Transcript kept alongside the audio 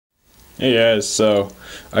Hey guys, so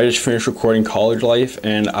I just finished recording College Life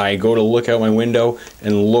and I go to look out my window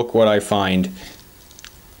and look what I find.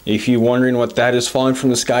 If you're wondering what that is falling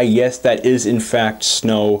from the sky, yes, that is in fact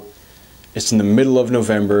snow. It's in the middle of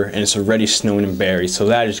November and it's already snowing in Barrie, so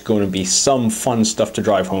that is going to be some fun stuff to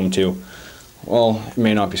drive home to. Well, it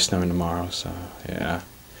may not be snowing tomorrow, so yeah.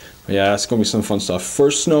 But yeah, that's going to be some fun stuff.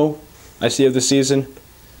 First snow I see of the season.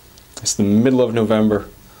 It's the middle of November.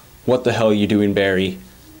 What the hell are you doing, Barrie?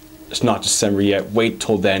 It's not December yet. Wait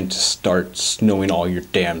till then to start snowing all your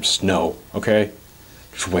damn snow, okay?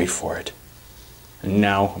 Just wait for it. And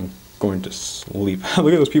now I'm going to sleep.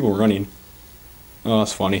 Look at those people running. Oh,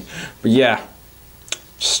 that's funny. But yeah,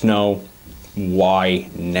 snow. Why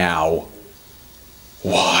now?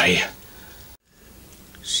 Why?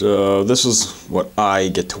 So this is what I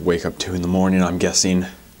get to wake up to in the morning, I'm guessing.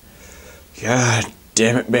 God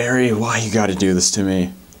damn it, Barrie. Why you gotta do this to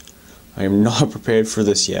me? I am not prepared for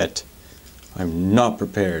this yet. I'm not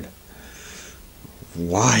prepared.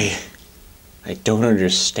 Why? I don't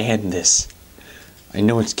understand this. I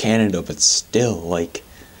know it's Canada, but still, like...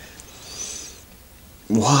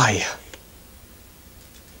 Why?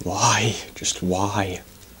 Why? Just why?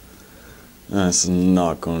 That's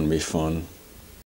not going to be fun.